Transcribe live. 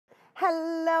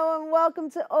Hello and welcome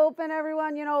to Open,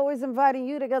 everyone. You know, always inviting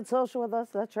you to get social with us.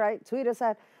 That's right. Tweet us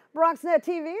at BronxNet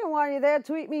TV, and while you're there,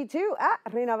 tweet me too at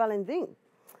Rhina Valentin.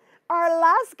 Our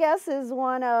last guest is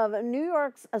one of New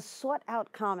York's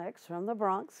sought-out comics from the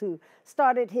Bronx who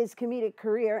started his comedic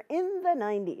career in the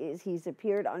 90s. He's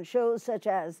appeared on shows such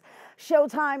as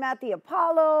Showtime at the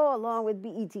Apollo, along with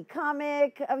BET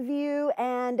Comic View,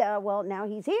 and, well, now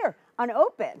he's here on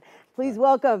Open. Please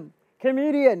welcome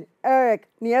comedian Eric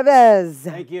Nieves.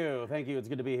 Thank you. Thank you. It's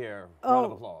good to be here. Round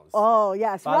of applause. Oh,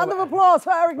 yes. Round of applause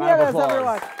for Eric Nieves,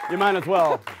 everyone. You might as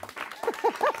well.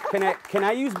 Can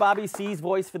I use Bobby C's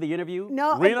voice for the interview?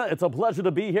 No. Rhina, it's a pleasure to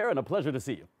be here and a pleasure to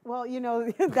see you. Well, you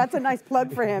know, that's a nice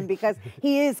plug for him because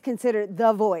he is considered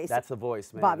the voice. That's the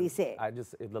voice, man. Bobby C.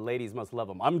 The ladies must love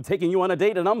him. I'm taking you on a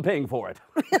date and I'm paying for it.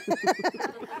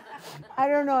 I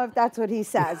don't know if that's what he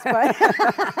says, but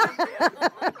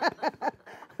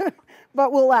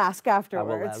but we'll ask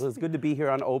afterwards. It's good to be here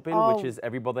on Open, which is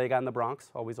every bodega in the Bronx,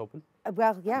 always open.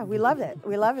 Well, yeah, we love it.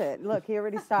 We love it. Look, he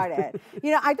already started.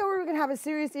 You know, I thought we were going to have a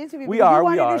serious interview. We are. We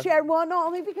wanted are. To share, well, no,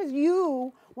 only because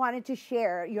you wanted to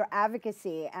share your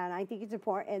advocacy, and I think it's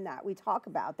important that we talk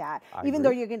about that, even though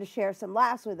you're going to share some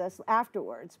laughs with us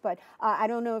afterwards. But I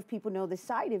don't know if people know this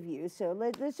side of you, so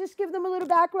let's just give them a little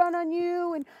background on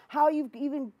you and how you've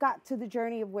even got to the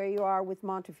journey of where you are with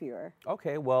Montefiore.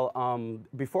 Okay, well,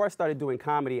 before I started doing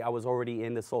comedy, I was already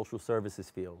in the social services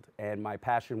field, and my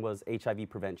passion was HIV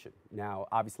prevention. Now,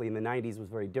 obviously, in the 90s, it was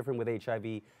very different with HIV.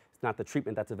 It's not the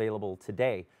treatment that's available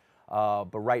today.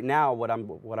 But right now, what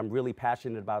I'm really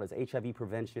passionate about is HIV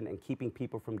prevention and keeping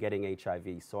people from getting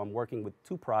HIV. So I'm working with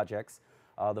two projects.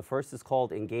 The first is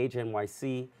called Engage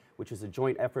NYC, which is a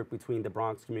joint effort between the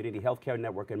Bronx Community Healthcare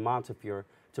Network and Montefiore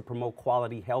to promote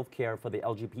quality healthcare for the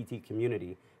LGBT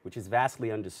community, which is vastly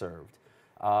underserved.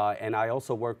 And I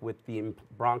also work with the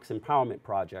Bronx Empowerment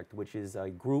Project, which is a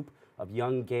group of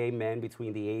young gay men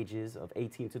between the ages of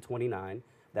 18 to 29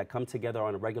 that come together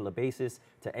on a regular basis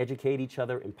to educate each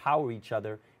other, empower each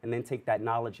other, and then take that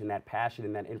knowledge and that passion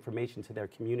and that information to their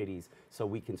communities so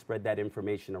we can spread that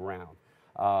information around.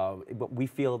 But we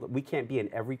feel that we can't be in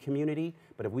every community,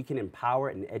 but if we can empower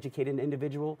and educate an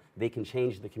individual, they can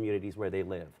change the communities where they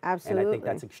live. Absolutely. And I think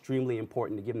that's extremely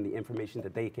important to give them the information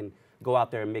that they can go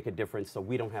out there and make a difference so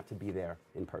we don't have to be there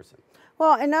in person.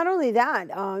 Well, and not only that,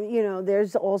 you know,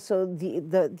 there's also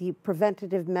the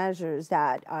preventative measures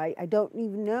that I don't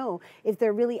even know if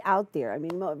they're really out there. I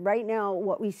mean, right now,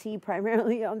 what we see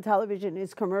primarily on television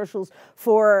is commercials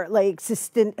for like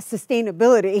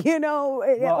sustainability, you know,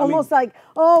 well, almost like,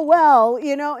 oh, well,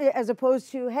 you know, as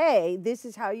opposed to, hey, this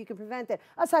is how you can prevent it,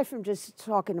 aside from just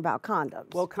talking about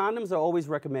condoms. Well, condoms are always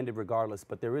recommended regardless,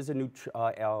 but there is a new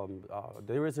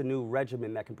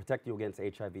regimen that can protect you against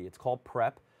HIV. It's called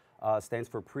PrEP. Stands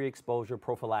for pre-exposure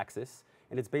prophylaxis,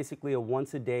 and it's basically a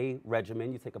once-a-day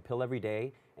regimen. You take a pill every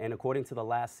day, and according to the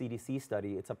last CDC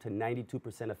study, it's up to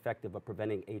 92% effective at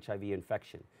preventing HIV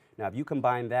infection. Now, if you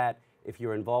combine that, if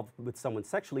you're involved with someone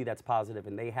sexually that's positive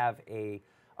and they have a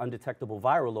undetectable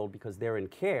viral load because they're in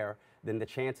care, then the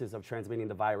chances of transmitting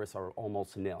the virus are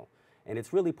almost nil. And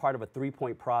it's really part of a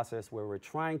three-point process where we're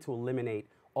trying to eliminate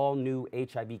all new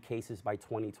HIV cases by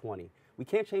 2020. We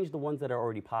can't change the ones that are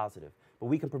already positive, but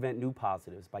we can prevent new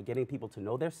positives by getting people to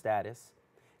know their status,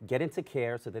 get into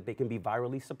care so that they can be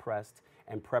virally suppressed,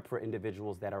 and prep for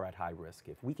individuals that are at high risk.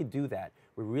 If we could do that,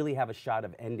 we really have a shot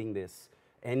of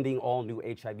ending all new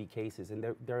HIV cases. And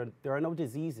there are no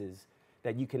diseases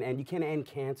that you can end. You can't end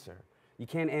cancer. You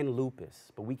can't end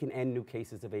lupus, but we can end new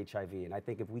cases of HIV. And I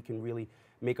think if we can really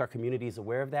make our communities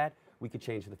aware of that, we could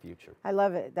change the future. I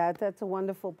love it. That's a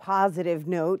wonderful positive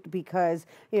note because,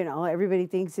 you know, everybody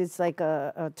thinks it's like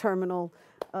a terminal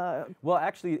well,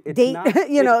 actually, it's date, not.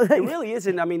 you know. It really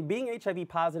isn't. I mean, being HIV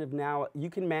positive now, you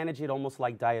can manage it almost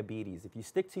like diabetes. If you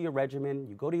stick to your regimen,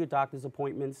 you go to your doctor's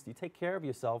appointments, you take care of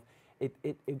yourself,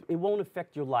 it won't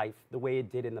affect your life the way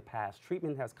it did in the past.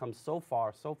 Treatment has come so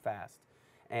far, so fast.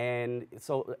 And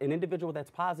so an individual that's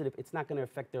positive, it's not going to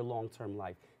affect their long-term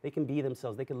life. They can be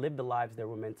themselves. They can live the lives they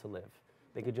were meant to live.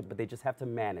 But they just have to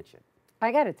manage it.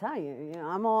 I got to tell you, you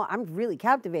know, I'm really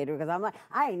captivated because I'm like,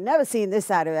 I ain't never seen this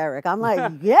side of Eric. I'm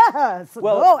like, yes,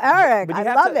 go Eric. I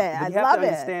love it. I love it. You have to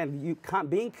understand,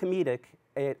 being comedic,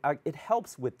 it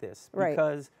helps with this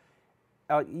because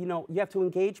you know, you have to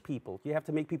engage people. You have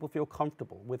to make people feel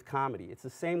comfortable with comedy. It's the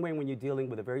same way when you're dealing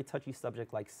with a very touchy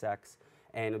subject like sex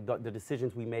and the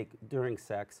decisions we make during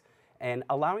sex. And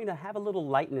allowing to have a little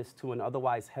lightness to an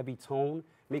otherwise heavy tone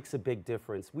makes a big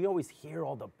difference. We always hear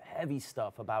all the heavy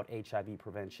stuff about HIV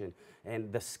prevention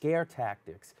and the scare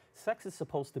tactics. Sex is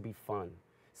supposed to be fun.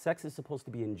 Sex is supposed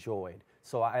to be enjoyed.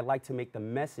 So I like to make the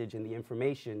message and the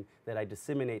information that I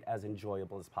disseminate as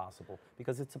enjoyable as possible,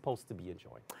 because it's supposed to be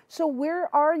enjoyed. So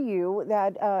where are you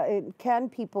that can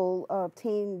people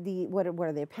obtain the, what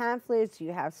are they, pamphlets? Do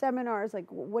you have seminars?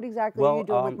 Like what exactly are you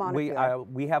doing with Montefiore?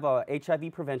 We have a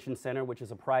HIV Prevention Center, which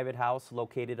is a private house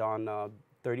located on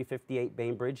 3058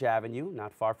 Bainbridge Avenue,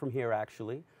 not far from here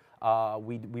actually.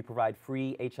 We provide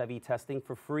free HIV testing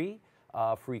for free.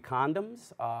 Free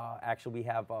condoms. Actually, we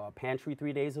have a pantry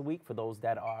 3 days a week for those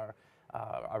that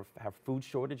have food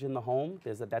shortage in the home.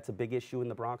 That's a big issue in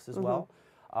the Bronx as well.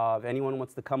 If anyone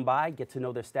wants to come by, get to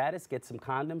know their status, get some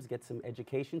condoms, get some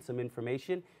education, some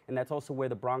information, and that's also where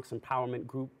the Bronx Empowerment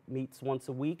Group meets once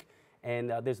a week.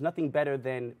 And there's nothing better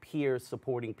than peers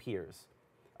supporting peers.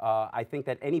 I think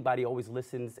that anybody always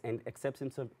listens and accepts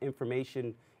some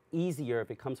information easier if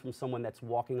it comes from someone that's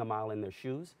walking a mile in their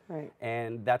shoes. Right.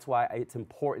 And that's why it's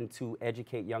important to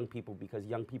educate young people, because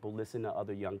young people listen to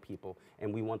other young people,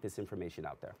 and we want this information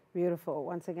out there. Beautiful.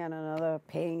 Once again, another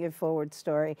paying it forward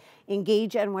story.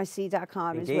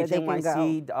 EngageNYC.com is where they can go.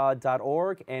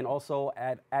 EngageNYC.org, and also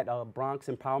at Bronx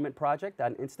Empowerment Project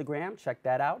on Instagram. Check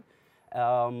that out.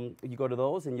 You go to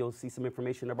those and you'll see some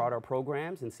information about our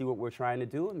programs and see what we're trying to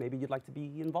do, and maybe you'd like to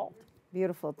be involved.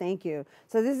 Beautiful, thank you.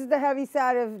 So this is the heavy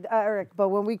side of Eric, but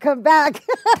when we come back,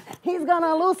 he's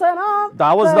gonna loosen up.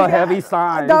 That was the heavy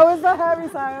side. That was the heavy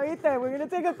side. We're gonna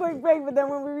take a quick break, but then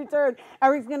when we return,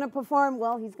 Eric's gonna perform,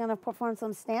 well, he's gonna perform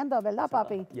some stand-up, ¿verdad,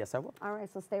 papi? Yes, I will. All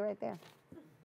right, so stay right there.